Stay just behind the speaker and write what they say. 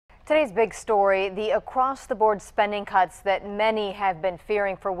Today's big story, the across-the-board spending cuts that many have been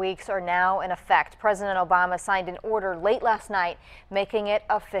fearing for weeks are now in effect. President Obama signed an order late last night, making it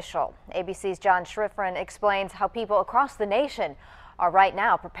official. ABC's John Schriffrin explains how people across the nation are right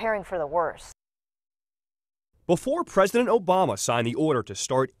now preparing for the worst. Before President Obama signed the order to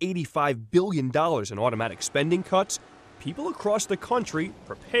start $85 billion in automatic spending cuts, people across the country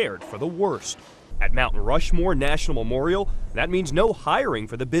prepared for the worst. At Mount Rushmore National Memorial, that means no hiring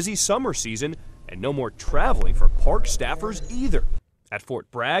for the busy summer season and no more traveling for park staffers either. At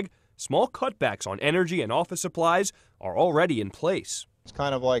Fort Bragg, small cutbacks on energy and office supplies are already in place. It's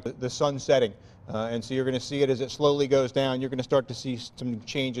kind of like the sun setting, and so you're going to see it as it slowly goes down. You're going to start to see some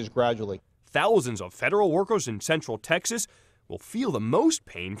changes gradually. Thousands of federal workers in Central Texas will feel the most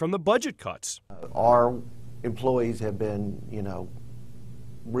pain from the budget cuts. Our employees have been,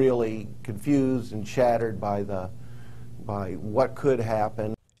 really confused and shattered by what could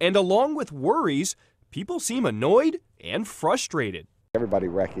happen. And along with worries, people seem annoyed and frustrated. Everybody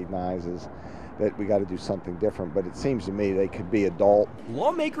recognizes that we got to do something different, but it seems to me they could be adult.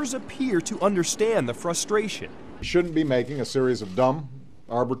 Lawmakers appear to understand the frustration. We shouldn't be making a series of dumb,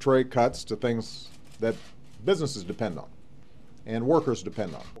 arbitrary cuts to things that businesses depend on and workers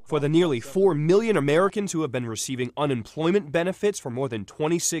depend on. For the nearly 4 million Americans who have been receiving unemployment benefits for more than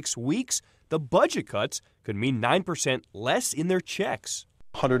 26 weeks, the budget cuts could mean 9% less in their checks.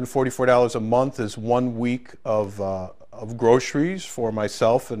 $144 a month is 1 week of groceries for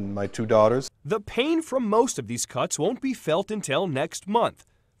myself and my 2 daughters. The pain from most of these cuts won't be felt until next month.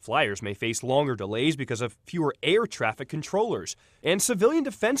 Flyers may face longer delays because of fewer air traffic controllers, and civilian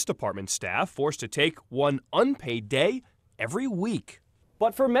Defense Department staff forced to take one unpaid day every week.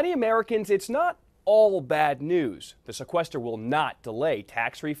 But for many Americans, it's not all bad news. The sequester will not delay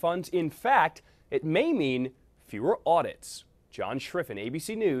tax refunds. In fact, it may mean fewer audits. John Schriffin,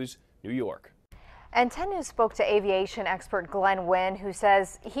 ABC News, New York. And 10 News spoke to aviation expert Glenn Wynn, who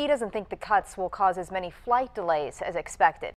says he doesn't think the cuts will cause as many flight delays as expected.